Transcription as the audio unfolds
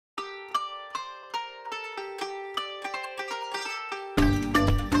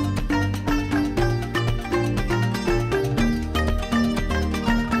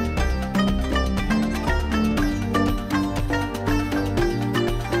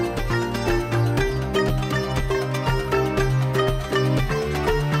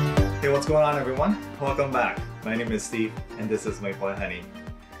going on, everyone? Welcome back. My name is Steve and this is mapleandhoney.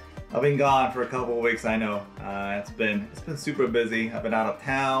 I've been gone for a couple of weeks, I know. It's been super busy. I've been out of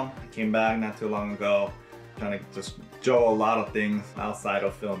town. I came back not too long ago, trying to just juggle a lot of things outside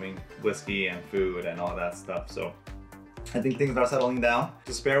of filming whiskey and food and all that stuff. So I think things are settling down.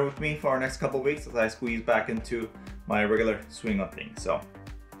 Just bear with me for our next couple of weeks as I squeeze back into my regular swing of things. So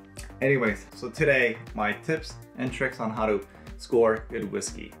anyways, so today my tips and tricks on how to score good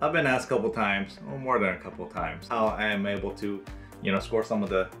whiskey. I've been asked a couple times, or more than a couple times, how I am able to, score some of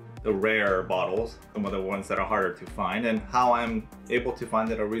the rare bottles, some of the ones that are harder to find, and how I'm able to find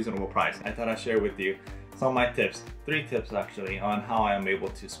it at a reasonable price. I thought I'd share with you some of my tips, 3 tips actually, on how I am able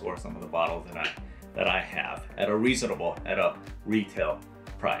to score some of the bottles that I have at a retail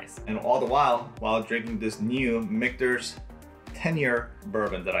price. And all the while drinking this new Michter's 10-year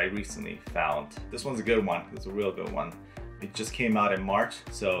bourbon that I recently found. This one's a good one. It's a real good one. It just came out in March,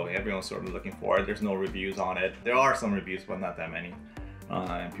 so everyone's sort of looking for it. There's no reviews on it. There are some reviews, but not that many.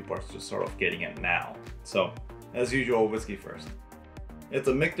 And people are just sort of getting it now. So, as usual, whiskey first. It's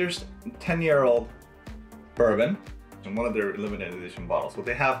a Michter's 10-year-old bourbon, and one of their limited edition bottles. So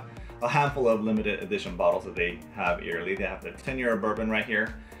they have a handful of limited edition bottles that they have yearly. They have the 10-year bourbon right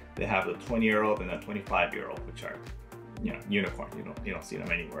here. They have the 20-year-old and the 25-year-old, which are, unicorn. You don't see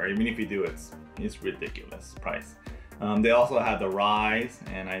them anywhere. Even if you do, it's ridiculous price. They also have the ryes,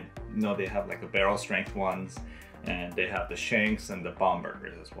 and I know they have like the barrel strength ones, and they have the shanks and the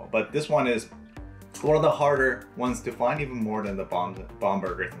Baumburgers as well. But this one is one of the harder ones to find, even more than the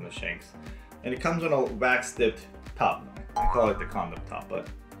Baumburgers and the shanks. And it comes on a wax dipped top. I call it the condom top, but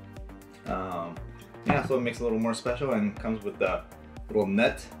yeah, so it makes it a little more special, and comes with the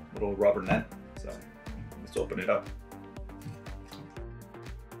little rubber net. So let's open it up.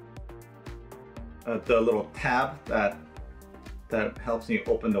 The little tab that helps me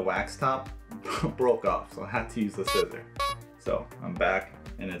open the wax top broke off, so I had to use the scissor. So I'm back,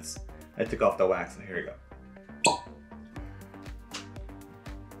 and I took off the wax, so here we go.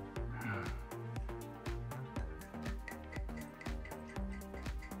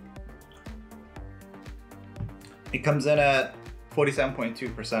 It comes in at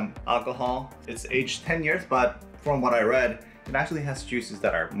 47.2% alcohol. It's aged 10 years, but from what I read, it actually has juices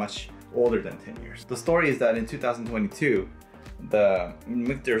that are much older than 10 years. The story is that in 2022, the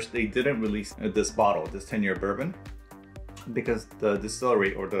Michters, they didn't release this bottle, this 10-year bourbon, because the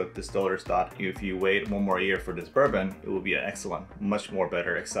distillery or the distillers thought if you wait one more year for this bourbon, it will be an excellent, much more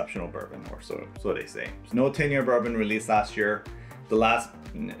better, exceptional bourbon, or so they say. No 10-year bourbon released last year.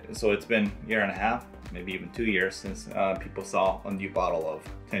 So it's been a year and a half, maybe even 2 years since people saw a new bottle of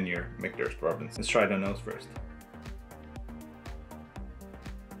 10-year Michter's bourbons. Let's try the nose first.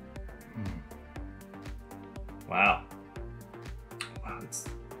 Wow, it's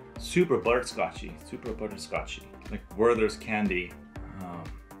super butterscotchy, like Werther's candy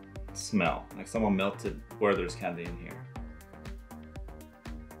smell. Like someone melted Werther's candy in here.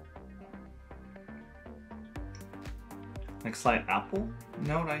 Like slight apple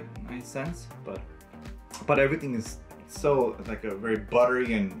note I sense, but everything is so like a very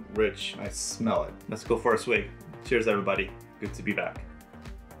buttery and rich. I smell it. Let's go for a swig. Cheers, everybody. Good to be back.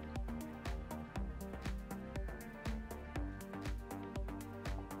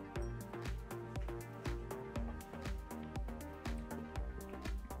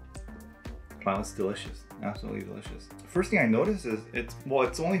 Wow, it's delicious. Absolutely delicious. First thing I noticed is it's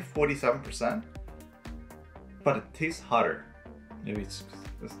only 47%, but it tastes hotter. Maybe it's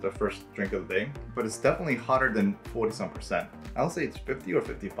the first drink of the day, but it's definitely hotter than 40-some%. I'll say it's 50 or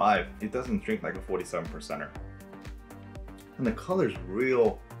 55. It doesn't drink like a 47%er. And the color's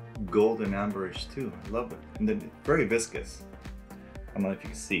real golden amberish too. I love it. And then it's very viscous. I don't know if you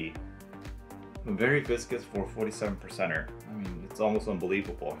can see. Very viscous for 47%er. I mean, it's almost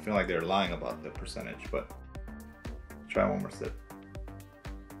unbelievable. I feel like they're lying about the percentage, but try one more sip.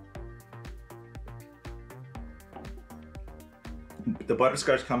 The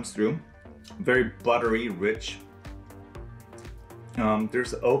butterscotch comes through, very buttery, rich.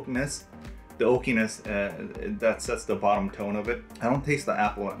 There's the oakiness that sets the bottom tone of it. I don't taste the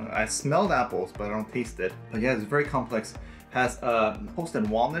apple. I smelled apples, but I don't taste it. But yeah, it's very complex. Has toast and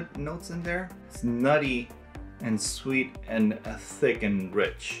walnut notes in there. It's nutty and sweet and thick and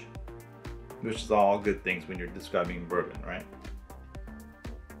rich, which is all good things when you're describing bourbon, right?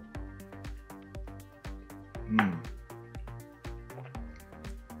 I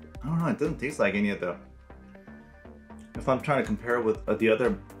don't know, it doesn't taste like any of the... If I'm trying to compare it with the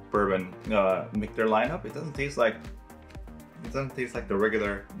other bourbon Michter lineup, it doesn't taste like the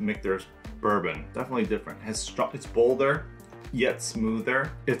regular Michter's bourbon. Definitely different. It's bolder. yet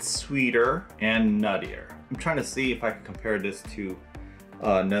smoother. It's sweeter and nuttier. I'm trying to see if I can compare this to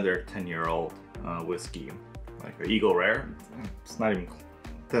another 10-year-old whiskey, like an Eagle Rare. It's not even,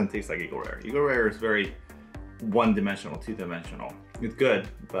 doesn't taste like Eagle Rare. Eagle Rare is very one-dimensional, two-dimensional. It's good,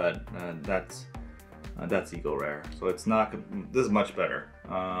 but that's Eagle Rare. So it's not, this is much better.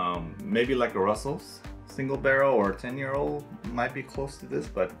 Maybe like a Russell's single barrel or 10-year-old might be close to this,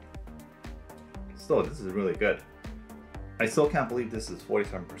 but still, this is really good. I still can't believe this is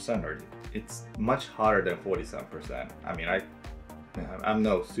 47%, or it's much hotter than 47%. I mean, I'm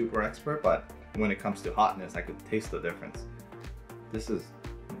no super expert, but when it comes to hotness, I could taste the difference. This is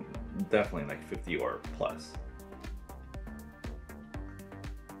definitely like 50 or plus.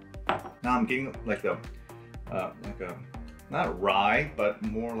 Now I'm getting like a not rye, but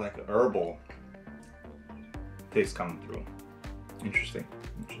more like a herbal taste coming through. Interesting,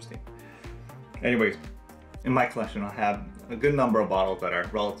 interesting. Anyways, in my collection, I have a good number of bottles that are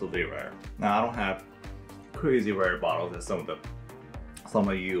relatively rare. Now, I don't have crazy rare bottles that some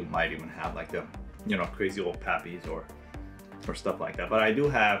of you might even have, like the, you know, crazy old Pappies or stuff like that. But I do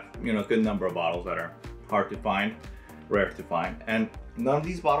have, you know, a good number of bottles that are hard to find, rare to find. And none of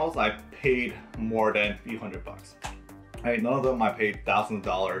these bottles I paid more than a few $100. Right? None of them I paid thousands of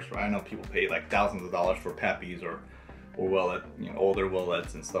dollars. Right? I know people pay like thousands of dollars for Pappies or Willet, you know, older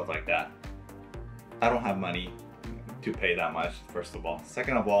Willets and stuff like that. I don't have money to pay that much, first of all.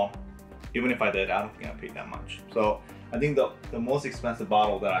 Second of all, even if I did, I don't think I paid that much. So I think the most expensive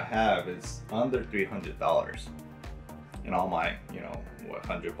bottle that I have is under $300 in all my, you know,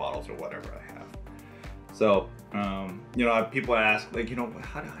 100 bottles or whatever I have. So, you know, people ask, like, you know,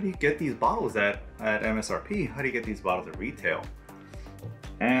 how do you get these bottles at MSRP? How do you get these bottles at retail?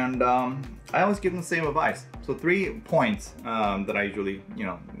 And I always give them the same advice. So 3 points that I usually, you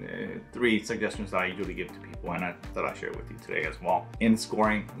know, 3 suggestions that I usually give to people, and that I share with you today as well, in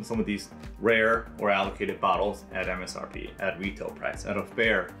scoring some of these rare or allocated bottles at MSRP, at retail price, at a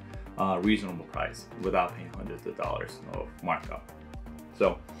fair, reasonable price, without paying hundreds of dollars of markup.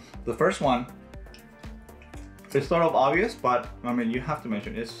 So the first one, it's sort of obvious, but I mean, you have to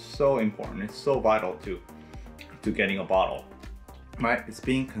mention, it's so important, it's so vital to getting a bottle, right? It's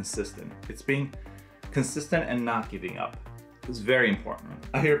being consistent. It's being consistent and not giving up. It's very important.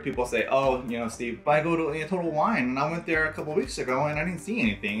 I hear people say, oh, you know, Steve, I go to Total Wine and I went there a couple weeks ago and I didn't see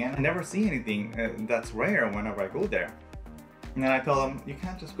anything, and I never see anything that's rare whenever I go there. And then I tell them, you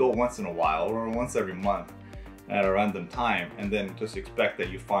can't just go once in a while or once every month at a random time and then just expect that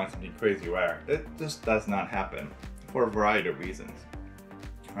you find something crazy rare. It just does not happen for a variety of reasons,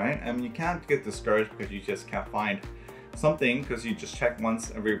 right? I mean, you can't get discouraged because you just can't find something because you just check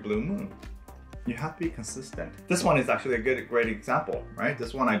once every blue moon. You have to be consistent. This one is actually a great example, right?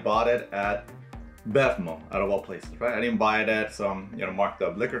 This one, I bought it at Bevmo, out of all places, right? I didn't buy it at some, you know, marked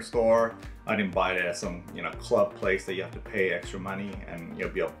up liquor store. I didn't buy it at some, you know, club place that you have to pay extra money and, you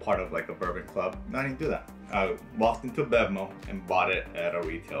know, be a part of like a bourbon club. No, I didn't do that. I walked into Bevmo and bought it at a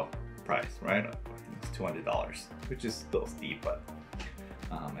retail price, right? I think it's $200, which is still steep, but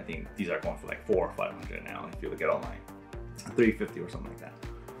I think these are going for like $400 or $500 now if you look at online. $350 or something like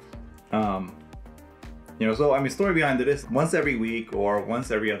that. You know, so I mean, story behind it is once every week or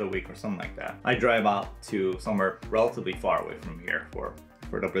once every other week or something like that, I drive out to somewhere relatively far away from here for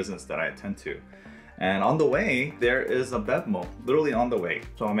the business that I attend to. And on the way, there is a Bevmo, literally on the way.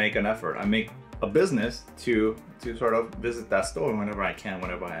 So I make an effort. I make a business to sort of visit that store whenever I can,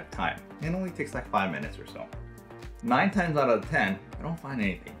 whenever I have time. It only takes like 5 minutes or so. 9 times out of 10, I don't find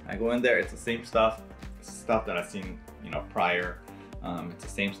anything. I go in there, it's the same stuff. It's stuff that I've seen, you know, prior. It's the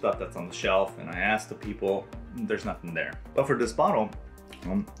same stuff that's on the shelf, and I asked the people, there's nothing there. But for this bottle,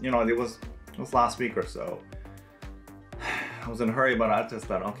 you know, it was last week or so. I was in a hurry, but I just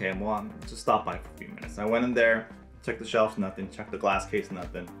thought, okay, well, I'll just stop by for a few minutes. I went in there, checked the shelves, nothing, checked the glass case,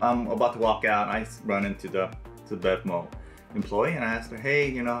 nothing. I'm about to walk out, I run into the Bevmo employee, and I asked her, hey,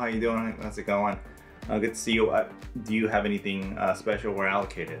 you know, how you doing? How's it going? Good to see you. Do you have anything special or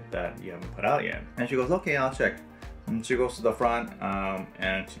allocated that you haven't put out yet? And she goes, okay, I'll check. And she goes to the front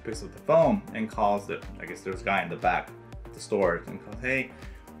and she picks up the phone and calls it. I guess there's a guy in the back of the store and calls, hey,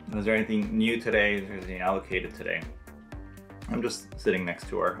 is there anything new today? Is there anything allocated today? I'm just sitting next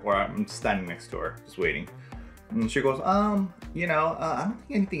to her, or I'm standing next to her, just waiting. And she goes, you know, I don't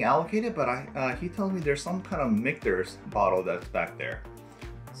think anything allocated, but he tells me there's some kind of Michter's bottle that's back there.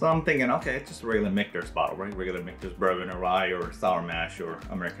 So I'm thinking, okay, it's just a regular Michter's bottle, right? Regular Michter's bourbon or rye or sour mash or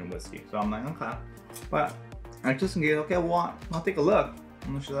American whiskey. So I'm like, okay. But I just engaged, okay, well, I'll take a look.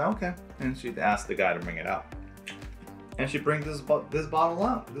 And she's like, okay. And she asked the guy to bring it out. And she brings this bottle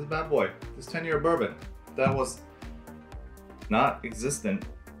out, this bad boy, this 10-year bourbon. That was not existent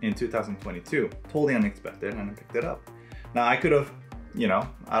in 2022. Totally unexpected, and I picked it up. Now I could have, you know,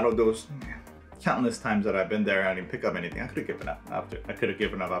 out of those countless times that I've been there, I didn't pick up anything. I could have given up after. I could have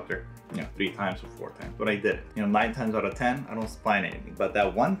given up after, you know, 3 times or 4 times, but I did it. You know, 9 times out of 10, I don't find anything. But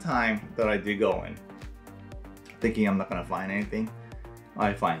that one time that I did go in, thinking I'm not gonna find anything,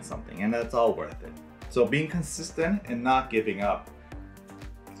 I find something, and that's all worth it. So being consistent and not giving up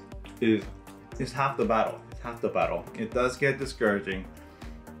is half the battle. It's half the battle. It does get discouraging.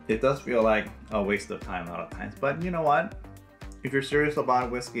 It does feel like a waste of time a lot of times, but you know what? If you're serious about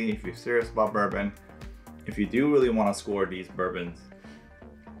whiskey, if you're serious about bourbon, if you do really want to score these bourbons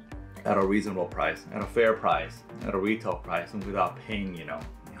at a reasonable price, at a fair price, at a retail price, and without paying, you know,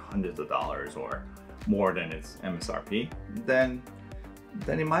 hundreds of dollars or more than its MSRP, then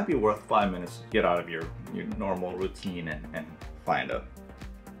it might be worth 5 minutes to get out of your normal routine and find a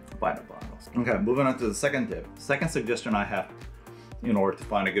bottle. Okay, moving on to the second tip. Second suggestion I have in order to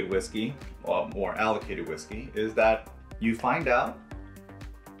find a good whiskey, or more allocated whiskey, is that you find out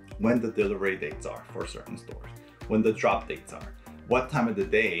when the delivery dates are for certain stores, when the drop dates are, what time of the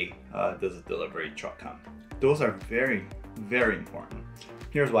day does the delivery truck come. Those are very, very important.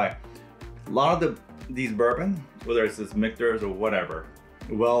 Here's why. A lot of these bourbon, whether it's this Michters or whatever,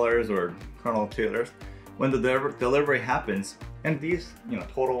 Wellers or Colonel Taylors, when the delivery happens, and these, you know,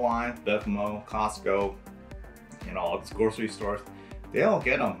 Total Wine, Bevmo, Costco, you know, all these grocery stores, they all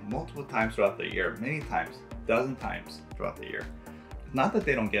get them multiple times throughout the year, many times, dozen times throughout the year. Not that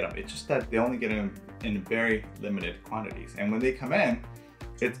they don't get them, it's just that they only get them in very limited quantities. And when they come in,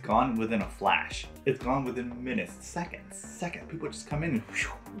 it's gone within a flash. It's gone within minutes, seconds. People just come in and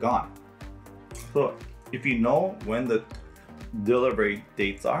whew, gone. So if you know when the delivery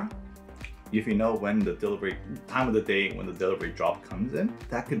dates are, if you know when the delivery time of the day when the delivery drop comes in,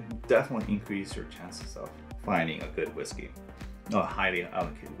 that could definitely increase your chances of finding a good whiskey, a highly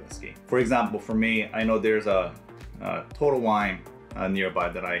allocated whiskey. For example, for me, I know there's a Total Wine nearby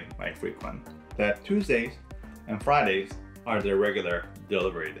that I frequent, that Tuesdays and Fridays are their regular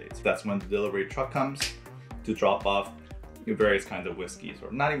delivery dates. That's when the delivery truck comes to drop off various kinds of whiskeys,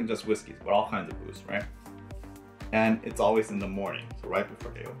 or not even just whiskeys, but all kinds of booze, right? And it's always in the morning, so right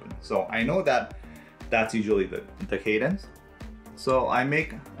before they open. So I know that that's usually the cadence. So I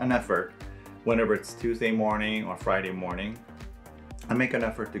make an effort whenever it's Tuesday morning or Friday morning, I make an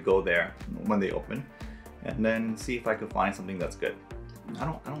effort to go there when they open and then see if I can find something that's good. I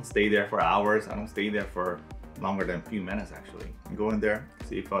don't stay there for hours. I don't stay there for longer than a few minutes actually. I go in there,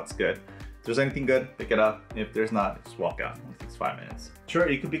 see if it's good. If there's anything good, pick it up. If there's not, just walk out. It takes 5 minutes. Sure,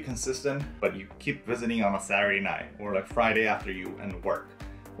 you could be consistent, but you keep visiting on a Saturday night or like Friday after you end work,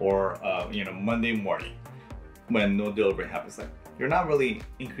 or you know, Monday morning when no delivery happens. Like, you're not really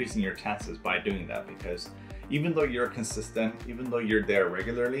increasing your chances by doing that, because even though you're consistent, even though you're there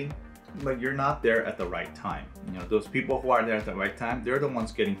regularly, but you're not there at the right time. You know, those people who are there at the right time, they're the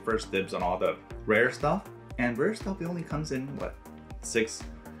ones getting first dibs on all the rare stuff. And rare stuff, it only comes in what, 6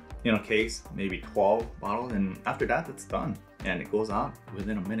 in a case, maybe 12 bottles, and after that it's done and it goes out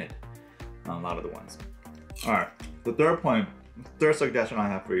within a minute on a lot of the ones. All right, the third suggestion I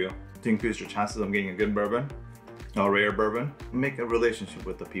have for you to increase your chances of getting a good bourbon, a rare bourbon, make a relationship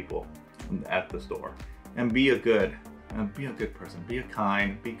with the people at the store and be a good person, be a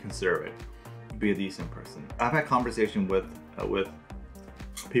kind, be considerate, be a decent person. I've had conversation with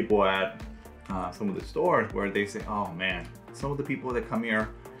people at some of the stores where they say, oh man, some of the people that come here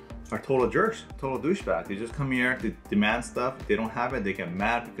are total jerks, total douchebags. They just come here to demand stuff. If they don't have it, they get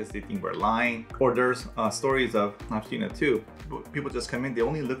mad because they think we're lying. Or there's stories of, I've seen it too, people just come in, they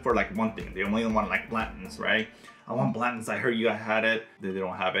only look for like one thing. They only want like Blanton's, right? I want Blanton's, I heard you guys had it. They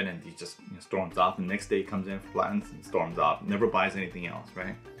don't have it, and he just storms off. The next day he comes in for Blanton's and storms off, never buys anything else,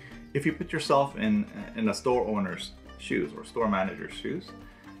 right? If you put yourself in a store owner's shoes or store manager's shoes,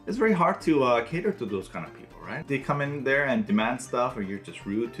 it's very hard to cater to those kind of people, right? They come in there and demand stuff, or you're just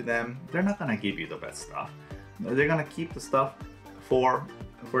rude to them. They're not gonna give you the best stuff. They're gonna keep the stuff for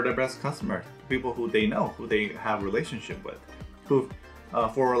their best customers, people who they know, who they have a relationship with, who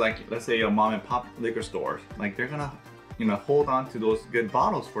for like, let's say a mom and pop liquor stores, like they're gonna, you know, hold on to those good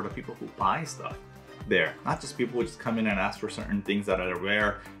bottles for the people who buy stuff there, not just people who just come in and ask for certain things that are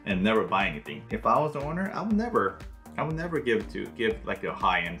rare and never buy anything. If I was the owner, I would never give like a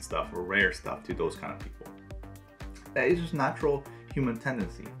high-end stuff or rare stuff to those kind of people. That is just natural human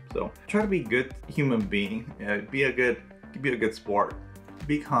tendency. So try to be a good human being, be a good sport,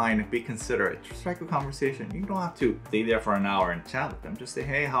 be kind, be considerate, just strike a conversation. You don't have to stay there for an hour and chat with them. Just say,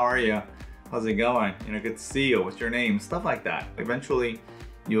 hey, how are you? How's it going? You know, good to see you. What's your name? Stuff like that. Eventually,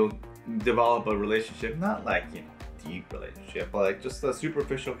 you'll develop a relationship, not like, you know, deep relationship, but like just a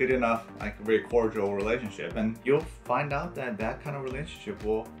superficial, good enough, like a very cordial relationship, and you'll find out that that kind of relationship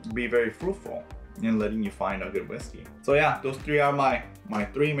will be very fruitful in letting you find a good whiskey. So yeah, those three are my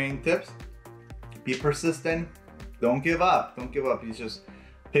three main tips. Be persistent. Don't give up. Don't give up. You just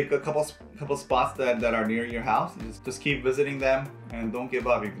pick a couple spots that are near your house. And just keep visiting them, and don't give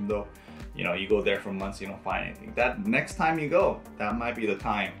up, even though you go there for months, you don't find anything. That next time you go, that might be the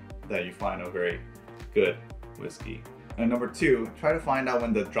time that you find a very good whiskey. And number two, try to find out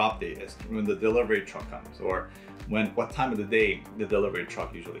when the drop date is, when the delivery truck comes, or what time of the day the delivery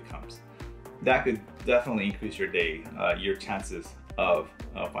truck usually comes. That could definitely increase your chances of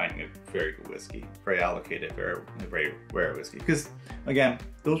finding a very good whiskey, very allocated, very rare whiskey. Because again,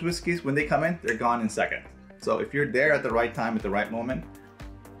 those whiskeys, when they come in, they're gone in seconds. So if you're there at the right time, at the right moment,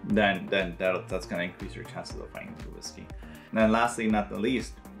 then that's gonna increase your chances of finding good whiskey. And then lastly, not the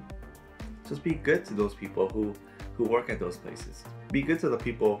least, just be good to those people who work at those places. Be good to the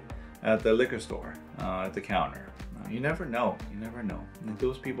people at the liquor store, at the counter. You never know. You never know. And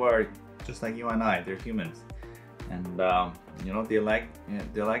those people are just like you and I. They're humans, and they like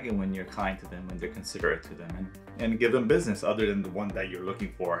it when you're kind to them, when they're considerate to them, and give them business other than the one that you're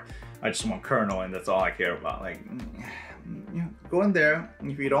looking for. I just want Colonel, and that's all I care about. Like, go in there.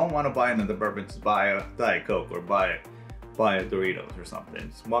 If you don't want to buy another bourbon, just buy a Diet Coke or buy a Doritos or something.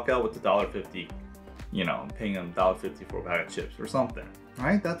 Just walk out with the $1.50, paying them $1.50 for a bag of chips or something.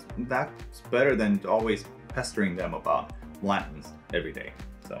 Right? That's better than always pestering them about Blanton's every day.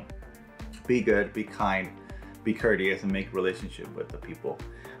 So be good, be kind, be courteous, and make a relationship with the people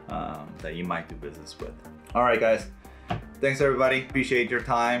that you might do business with. All right, guys. Thanks, everybody. Appreciate your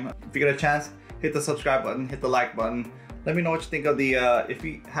time. If you get a chance, hit the subscribe button, hit the like button. Let me know what you think of the, if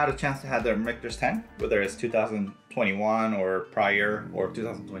you had a chance to have the Michter's 10, whether it's 2021 or prior, or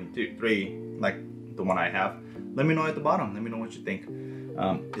 2023, like the one I have. Let me know at the bottom. Let me know what you think.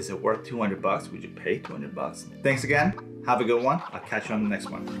 Is it worth 200 bucks? Would you pay 200 bucks? Thanks again. Have a good one. I'll catch you on the next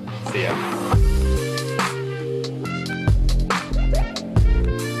one. See ya.